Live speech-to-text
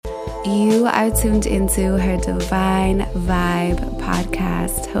You are tuned into her Divine Vibe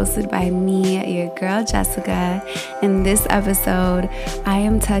podcast, hosted by me, your girl Jessica. In this episode, I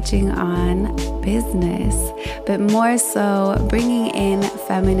am touching on business, but more so bringing in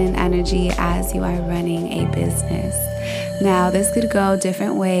feminine energy as you are running a business. Now, this could go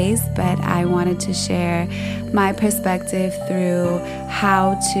different ways, but I wanted to share my perspective through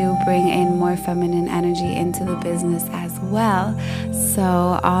how to bring in more feminine energy into the business as well. So,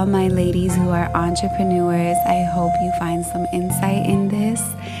 all my ladies who are entrepreneurs, I hope you find some insight in this,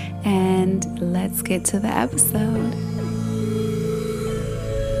 and let's get to the episode.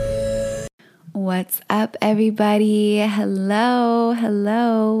 What's up, everybody? Hello.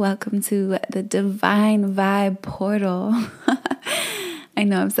 Welcome to the Divine Vibe portal. I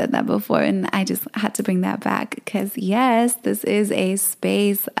know I've said that before, and I just had to bring that back because, yes, this is a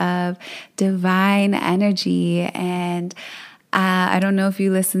space of divine energy. And I don't know if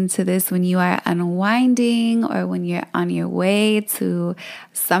you listen to this when you are unwinding or when you're on your way to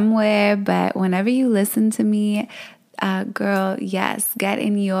somewhere, but whenever you listen to me, girl, yes, get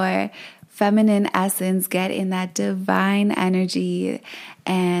in your feminine essence, get in that divine energy.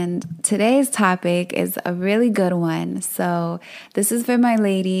 And today's topic is a really good one. So this is for my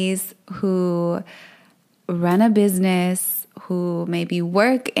ladies who run a business, who maybe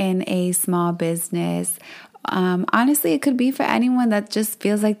work in a small business. Honestly, it could be for anyone that just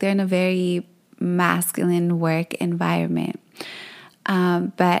feels like they're in a very masculine work environment.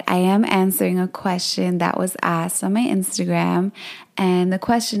 But I am answering a question that was asked on my Instagram. And the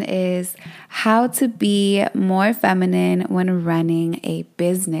question is how to be more feminine when running a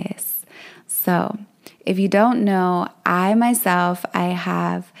business. So if you don't know, I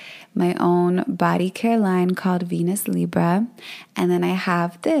have my own body care line called Venus Libra. And then I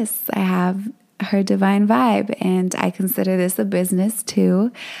have her Divine Vibe, and I consider this a business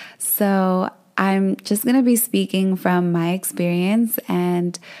too. So I'm just going to be speaking from my experience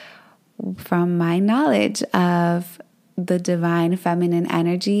and from my knowledge of the divine feminine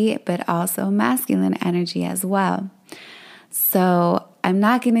energy, but also masculine energy as well. So I'm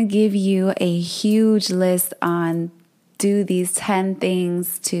not going to give you a huge list on do these 10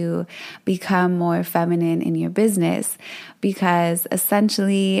 things to become more feminine in your business, because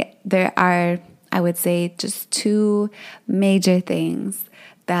essentially there are, I would say, just two major things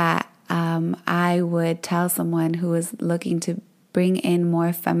that I would tell someone who is looking to bring in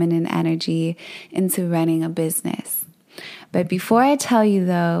more feminine energy into running a business. But before I tell you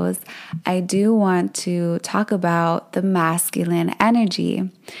those, I do want to talk about the masculine energy,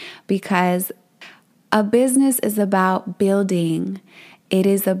 because a business is about building. It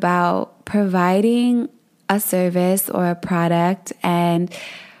is about providing a service or a product and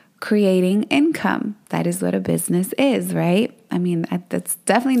creating income. That is what a business is, right? I mean, that's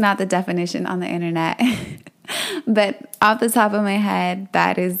definitely not the definition on the internet. But off the top of my head,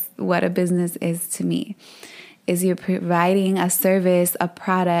 that is what a business is to me. Is you're providing a service, a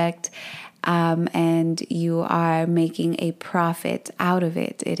product, and you are making a profit out of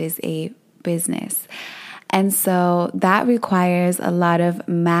it. It is a business. And so that requires a lot of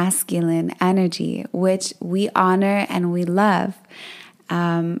masculine energy, which we honor and we love.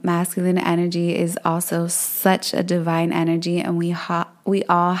 Masculine energy is also such a divine energy, and we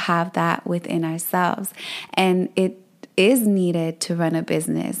all have that within ourselves. And it is needed to run a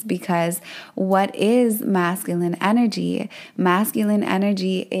business, because what is masculine energy? Masculine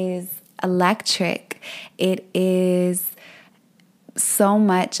energy is electric. It is so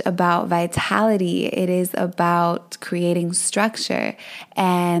much about vitality. It is about creating structure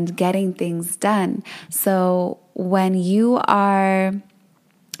and getting things done. So when you are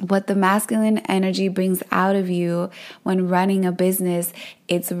what the masculine energy brings out of you when running a business,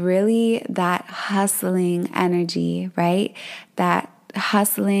 it's really that hustling energy, right? That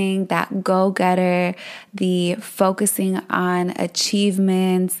hustling, that go-getter, the focusing on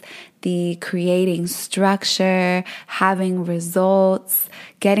achievements, the creating structure, having results,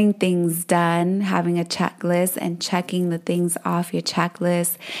 getting things done, having a checklist and checking the things off your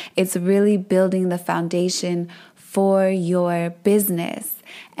checklist. It's really building the foundation for your business.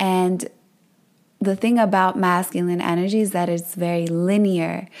 And the thing about masculine energy is that it's very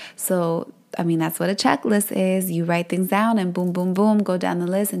linear. So, I mean, that's what a checklist is. You write things down and boom, boom, boom, go down the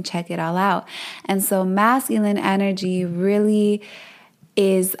list and check it all out. And so masculine energy really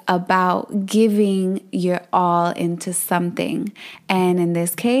is about giving your all into something. And in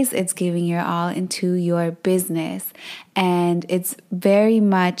this case, it's giving your all into your business. And it's very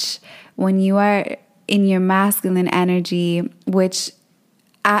much when you are in your masculine energy, which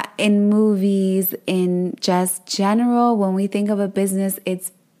in movies, in just general, when we think of a business,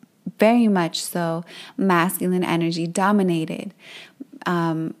 it's very much so masculine energy dominated,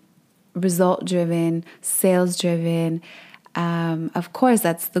 result driven, sales driven. Of course,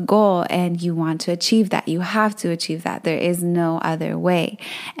 that's the goal, and you want to achieve that. You have to achieve that. There is no other way.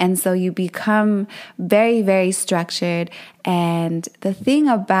 And so you become very, very structured. And the thing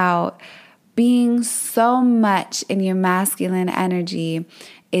about being so much in your masculine energy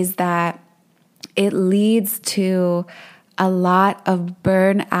is that it leads to a lot of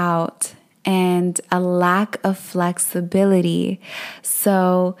burnout and a lack of flexibility.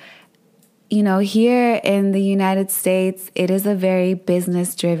 So, here in the United States, it is a very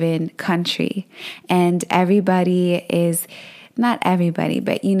business-driven country, and everybody is, not everybody,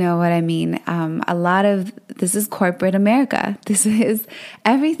 but you know what I mean. This is corporate America. This is,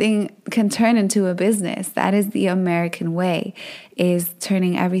 everything can turn into a business. That is the American way, is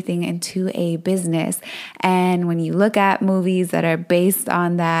turning everything into a business. And when you look at movies that are based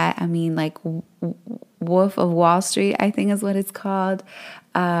on that, like Wolf of Wall Street, I think is what it's called.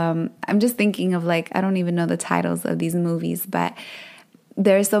 I'm just thinking of I don't even know the titles of these movies, but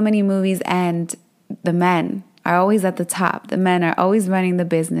there are so many movies, and the men are always at the top. The men are always running the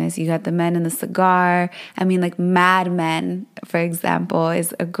business. You got the men in the cigar. Mad Men, for example,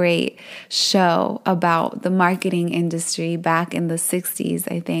 is a great show about the marketing industry back in the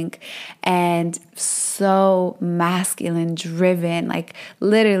 60s, I think. And so masculine driven,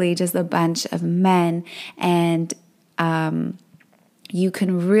 literally just a bunch of men. And, you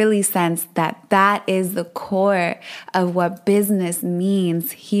can really sense that is the core of what business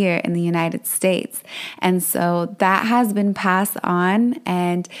means here in the United States. And so that has been passed on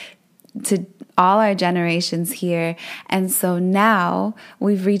and to all our generations here. And so now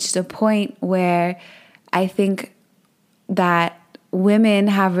we've reached a point where I think that women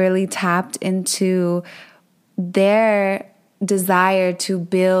have really tapped into their desire to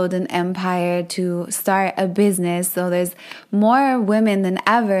build an empire, to start a business. So there's more women than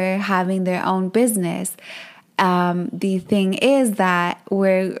ever having their own business. The thing is that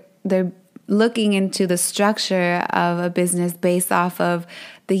they're looking into the structure of a business based off of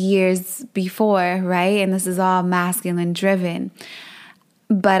the years before, right? And this is all masculine driven.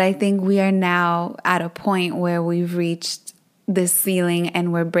 But I think we are now at a point where we've reached this ceiling,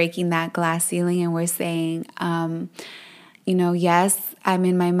 and we're breaking that glass ceiling, and we're saying, yes, I'm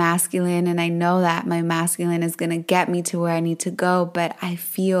in my masculine, and I know that my masculine is going to get me to where I need to go, but I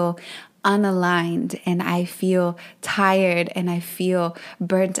feel unaligned, and I feel tired, and I feel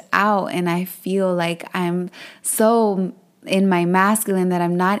burnt out, and I feel like I'm so in my masculine that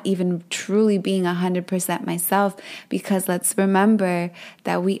I'm not even truly being 100% myself, because let's remember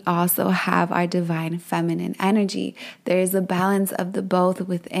that we also have our divine feminine energy. There is a balance of the both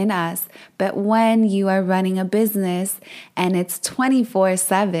within us. But when you are running a business and it's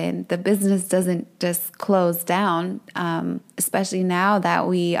 24/7, the business doesn't just close down, especially now that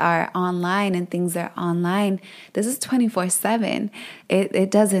we are online and things are online. This is 24/7.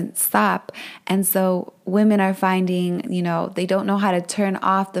 It doesn't stop. And so women are finding, they don't know how to turn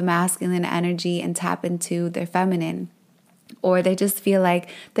off the masculine energy and tap into their feminine, or they just feel like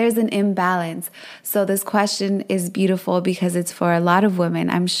there's an imbalance. So this question is beautiful because it's for a lot of women.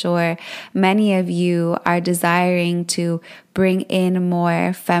 I'm sure many of you are desiring to bring in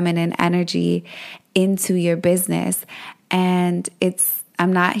more feminine energy into your business. And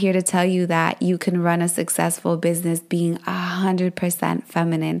I'm not here to tell you that you can run a successful business being 100%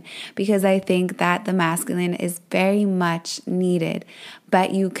 feminine, because I think that the masculine is very much needed. But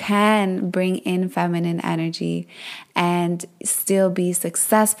you can bring in feminine energy and still be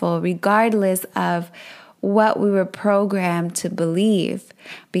successful regardless of what we were programmed to believe,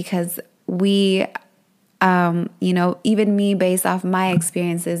 because we even me, based off my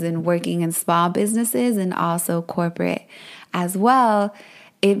experiences in working in small businesses and also corporate as well,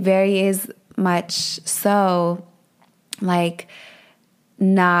 it very is much so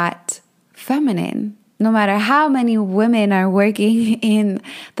not feminine. No matter how many women are working in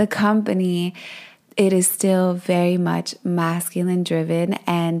the company, it is still very much masculine driven,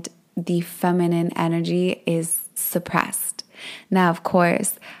 and the feminine energy is suppressed. Now, of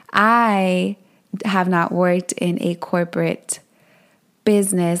course, I have not worked in a corporate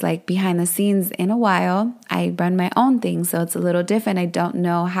business behind the scenes in a while. I run my own thing, so it's a little different. I don't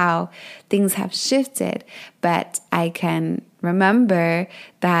know how things have shifted, but I can remember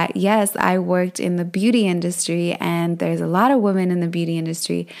that, yes, I worked in the beauty industry, and there's a lot of women in the beauty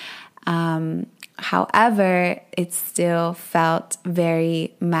industry. However, it still felt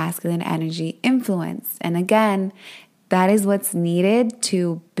very masculine energy influenced. And again, That is what's needed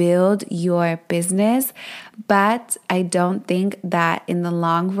to build your business. But I don't think that in the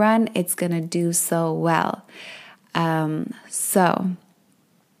long run, it's going to do so well. So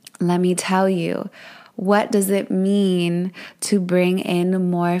let me tell you, what does it mean to bring in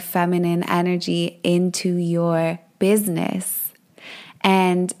more feminine energy into your business?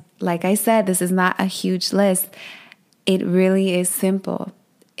 And like I said, this is not a huge list. It really is simple.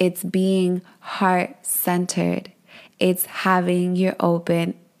 It's being heart-centered. It's having your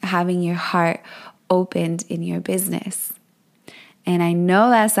heart opened in your business. And I know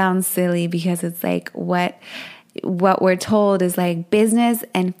that sounds silly because it's like what we're told is like business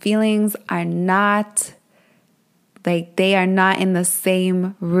and feelings are not, like they are not in the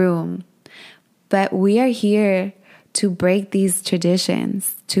same room. But we are here to break these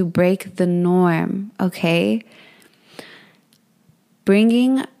traditions, to break the norm, okay?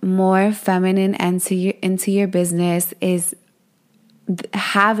 Bringing more feminine into your business is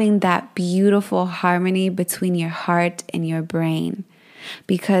having that beautiful harmony between your heart and your brain.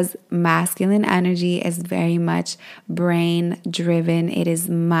 Because masculine energy is very much brain driven. It is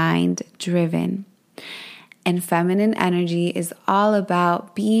mind driven. And feminine energy is all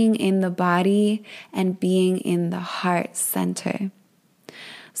about being in the body and being in the heart center.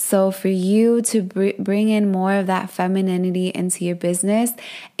 So for you to bring in more of that femininity into your business,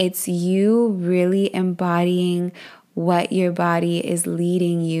 it's you really embodying what your body is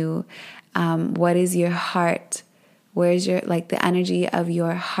leading you. What is your heart? Where's your, like the energy of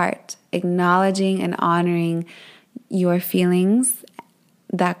your heart? Acknowledging and honoring your feelings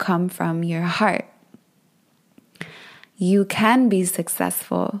that come from your heart. You can be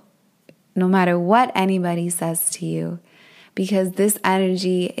successful no matter what anybody says to you, because this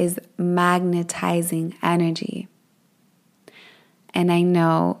energy is magnetizing energy. And I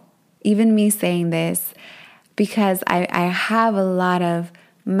know, even me saying this, because I have a lot of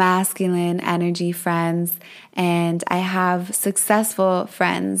masculine energy friends, and I have successful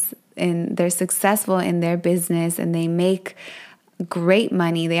friends, and they're successful in their business and they make great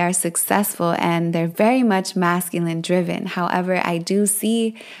money. They are successful and they're very much masculine driven. However, I do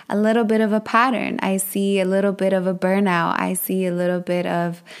see a little bit of a pattern. I see a little bit of a burnout. I see a little bit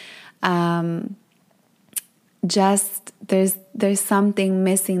of just there's something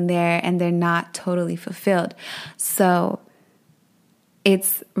missing there and they're not totally fulfilled. So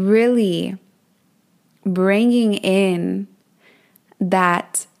it's really bringing in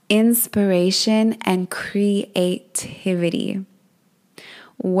that inspiration and creativity.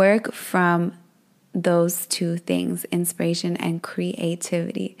 Work from those two things, inspiration and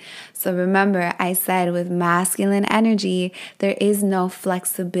creativity. So remember, I said with masculine energy, there is no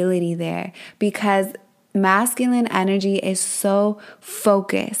flexibility there because masculine energy is so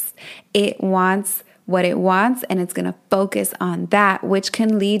focused. It wants what it wants and it's going to focus on that, which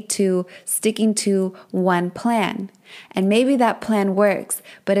can lead to sticking to one plan. And maybe that plan works,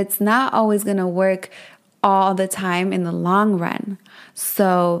 but it's not always going to work all the time in the long run.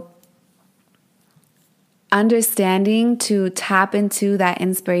 So understanding to tap into that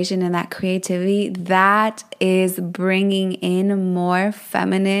inspiration and that creativity, that is bringing in more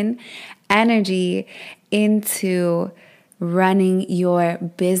feminine energy into running your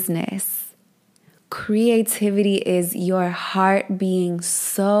business. Creativity is your heart being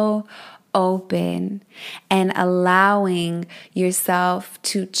so open and allowing yourself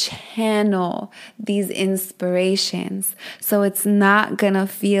to channel these inspirations. So it's not gonna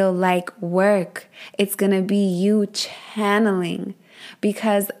feel like work. It's gonna be you channeling,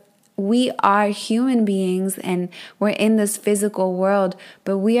 because we are human beings and we're in this physical world,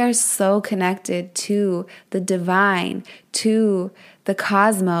 but we are so connected to the divine, to the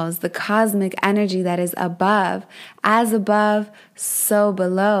cosmos, the cosmic energy that is above. As above, so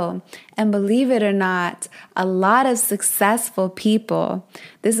below. And believe it or not, a lot of successful people,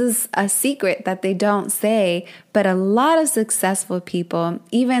 this is a secret that they don't say, but a lot of successful people,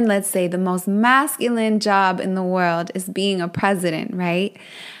 even let's say the most masculine job in the world is being a president, right?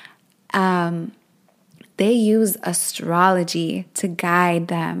 They use astrology to guide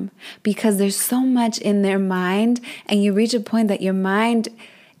them because there's so much in their mind, and you reach a point that your mind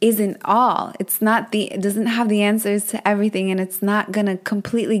isn't all. It doesn't have the answers to everything, and it's not going to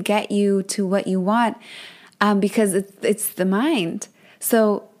completely get you to what you want because it's the mind.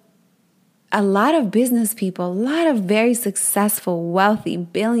 So a lot of business people, a lot of very successful, wealthy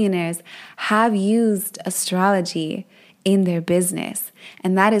billionaires have used astrology in their business.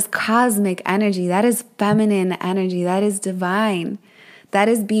 And that is cosmic energy. That is feminine energy. That is divine. That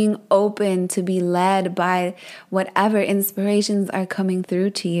is being open to be led by whatever inspirations are coming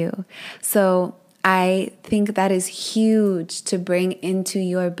through to you. So I think that is huge to bring into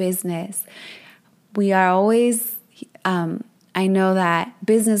your business. We are always, I know that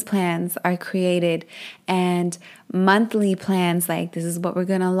business plans are created and monthly plans, like this is what we're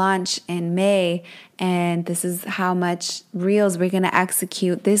going to launch in May and this is how much reels we're going to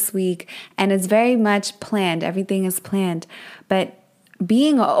execute this week. And it's very much planned. Everything is planned. But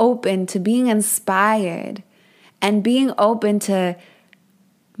being open to being inspired and being open to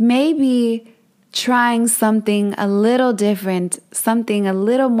maybe trying something a little different, something a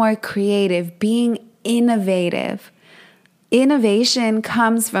little more creative, being innovative. Innovation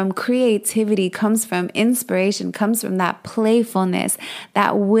comes from creativity, comes from inspiration, comes from that playfulness,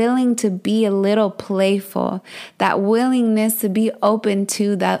 that willing to be a little playful, that willingness to be open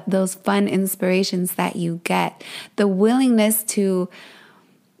to those fun inspirations that you get, the willingness to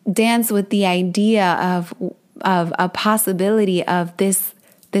dance with the idea of a possibility of this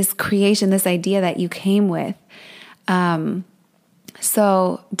creation, this idea that you came with.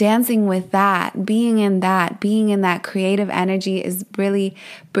 So dancing with that, being in that creative energy is really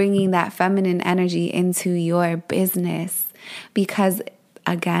bringing that feminine energy into your business. Because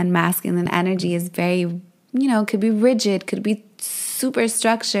again, masculine energy is very, could be rigid, could be super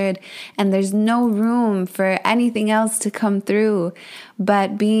structured, and there's no room for anything else to come through.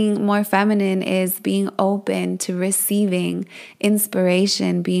 But being more feminine is being open to receiving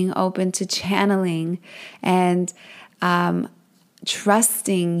inspiration, being open to channeling, and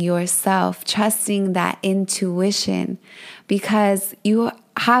trusting yourself, trusting that intuition, because you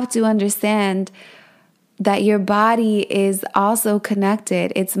have to understand that your body is also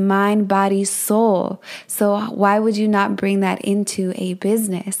connected. It's mind, body, soul. So why would you not bring that into a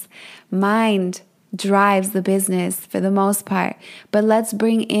business? Mind drives the business for the most part, but let's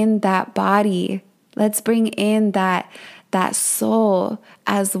bring in that body. Let's bring in that soul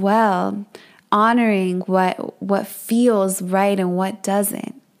as well, honoring what feels right and what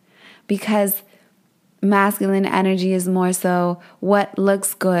doesn't. Because masculine energy is more so what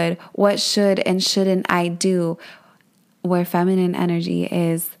looks good, what should and shouldn't I do, where feminine energy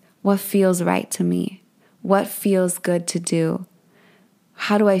is what feels right to me, what feels good to do,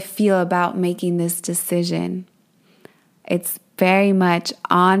 how do I feel about making this decision. It's very much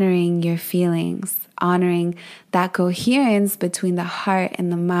honoring your feelings, honoring that coherence between the heart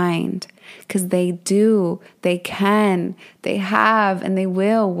and the mind, because they can, they have, and they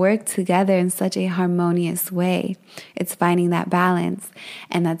will work together in such a harmonious way. It's finding that balance,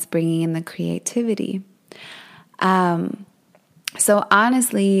 and that's bringing in the creativity. So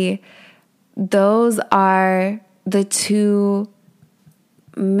honestly, those are the two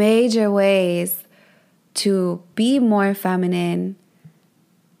major ways to be more feminine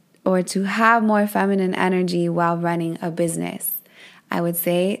or to have more feminine energy while running a business. I would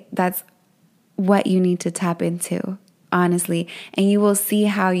say that's what you need to tap into, honestly. And you will see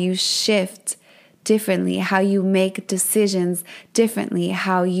how you shift differently, how you make decisions differently,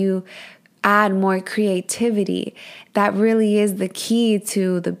 how you add more creativity. That really is the key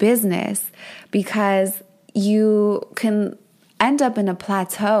to the business, because you can end up in a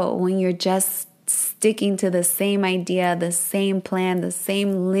plateau when you're just sticking to the same idea, the same plan, the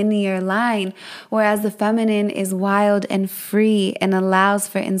same linear line, whereas the feminine is wild and free and allows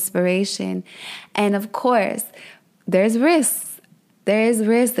for inspiration. And of course, there's risks.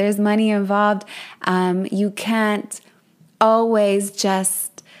 There's money involved. You can't always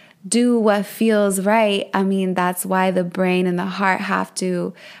just do what feels right. I mean, that's why the brain and the heart have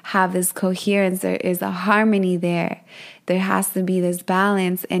to have this coherence. There is a harmony there. There has to be this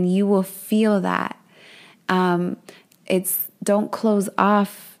balance, and you will feel that. Don't close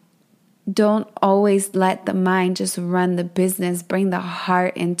off. Don't always let the mind just run the business. Bring the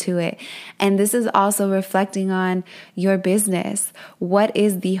heart into it. And this is also reflecting on your business. What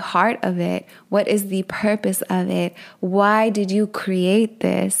is the heart of it? What is the purpose of it? Why did you create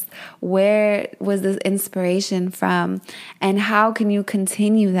this? Where was this inspiration from? And how can you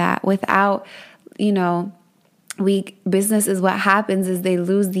continue that without, business is what happens is they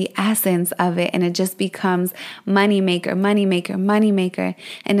lose the essence of it, and it just becomes money maker.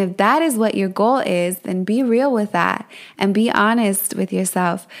 And if that is what your goal is, then be real with that and be honest with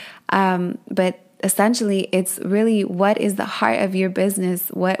yourself. But essentially, it's really, what is the heart of your business?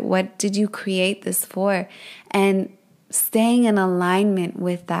 What did you create this for? And staying in alignment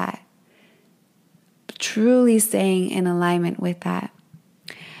with that. Truly staying in alignment with that.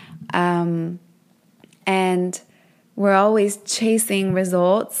 And we're always chasing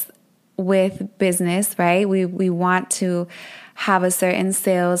results, with business, right? We want to have a certain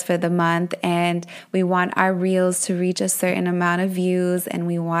sales for the month, and we want our reels to reach a certain amount of views, and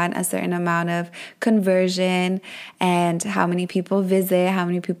we want a certain amount of conversion, and how many people visit, how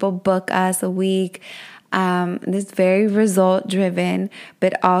many people book us a week. It's very result driven,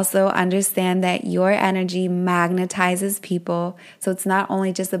 but also understand that your energy magnetizes people. So it's not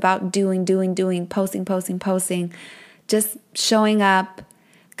only just about doing, posting, just showing up,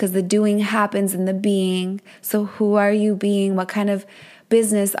 because the doing happens in the being. So who are you being? What kind of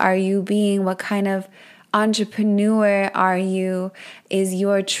business are you being? What kind of entrepreneur are you? Is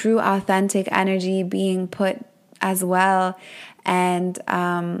your true authentic energy being put as well? And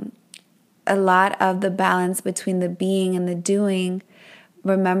a lot of the balance between the being and the doing,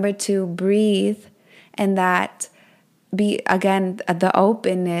 remember to breathe, and that be, again, the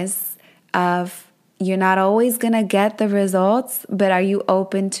openness of, you're not always going to get the results, but are you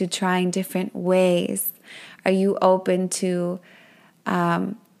open to trying different ways? Are you open to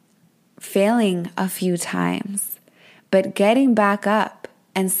failing a few times, but getting back up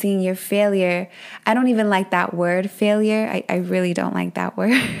and seeing your failure? I don't even like that word, failure. I really don't like that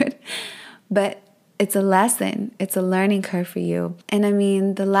word. But it's a lesson. It's a learning curve for you. And I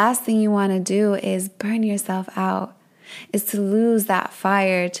mean, the last thing you want to do is burn yourself out, is to lose that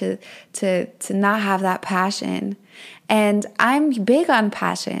fire, to not have that passion. And I'm big on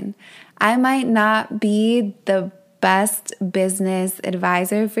passion. I might not be the best business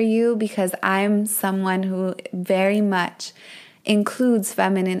advisor for you, because I'm someone who very much includes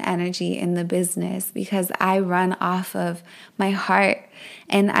feminine energy in the business, because I run off of my heart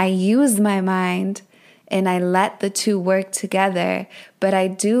and I use my mind and I let the two work together. But I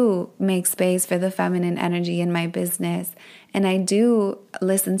do make space for the feminine energy in my business. And I do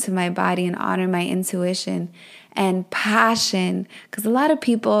listen to my body and honor my intuition and passion. Because a lot of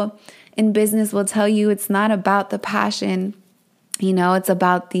people in business will tell you it's not about the passion. It's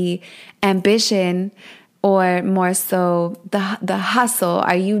about the ambition, or more so the hustle.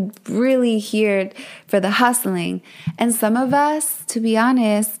 Are you really here for the hustling? And some of us, to be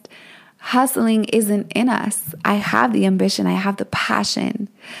honest, hustling isn't in us. I have the ambition. I have the passion.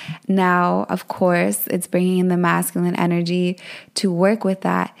 Now, of course, it's bringing in the masculine energy to work with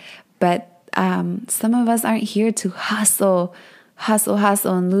that. But some of us aren't here to hustle,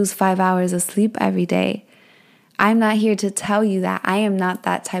 and lose 5 hours of sleep every day. I'm not here to tell you that. I am not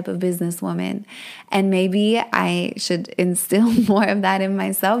that type of businesswoman. And maybe I should instill more of that in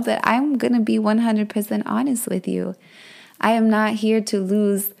myself, that I'm going to be 100% honest with you. I am not here to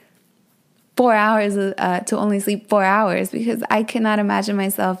lose 4 hours, to only sleep 4 hours, because I cannot imagine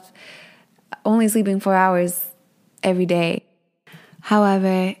myself only sleeping 4 hours every day.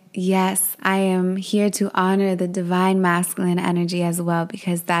 However, yes, I am here to honor the divine masculine energy as well,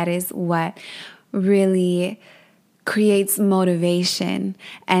 because that is what really creates motivation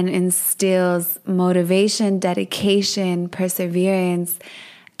and instills motivation, dedication, perseverance,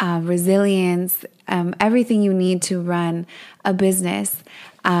 resilience, everything you need to run a business.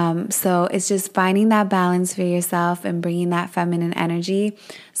 So it's just finding that balance for yourself and bringing that feminine energy.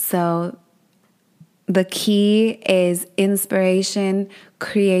 So the key is inspiration,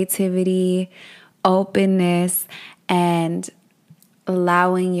 creativity, openness, and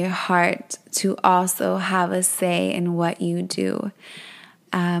allowing your heart to also have a say in what you do.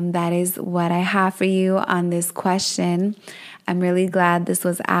 That is what I have for you on this question. I'm really glad this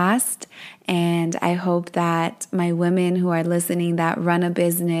was asked, and I hope that my women who are listening that run a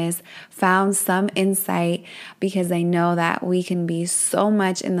business found some insight, because I know that we can be so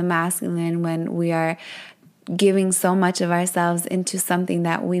much in the masculine when we are giving so much of ourselves into something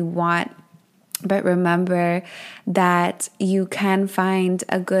that we want. But remember that you can find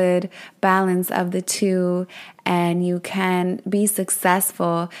a good balance of the two, and you can be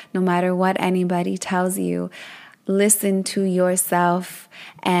successful no matter what anybody tells you. Listen to yourself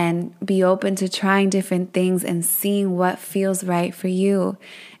and be open to trying different things and seeing what feels right for you.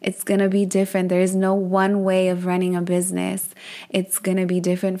 It's going to be different. There is no one way of running a business. It's going to be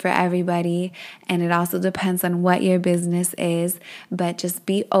different for everybody. And it also depends on what your business is. But just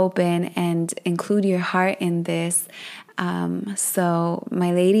be open and include your heart in this. So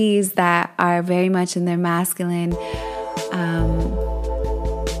my ladies that are very much in their masculine,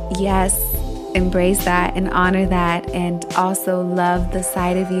 yes, embrace that and honor that, and also love the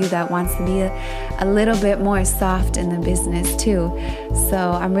side of you that wants to be a little bit more soft in the business too.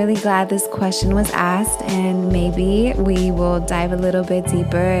 So I'm really glad this question was asked, and maybe we will dive a little bit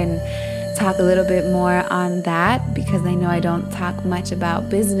deeper and talk a little bit more on that, because I know I don't talk much about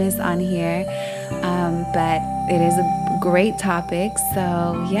business on here, but it is a great topic.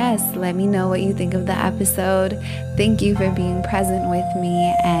 So yes, let me know what you think of the episode. Thank you for being present with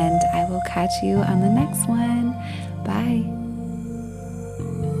me, and I will catch you on the next one. Bye.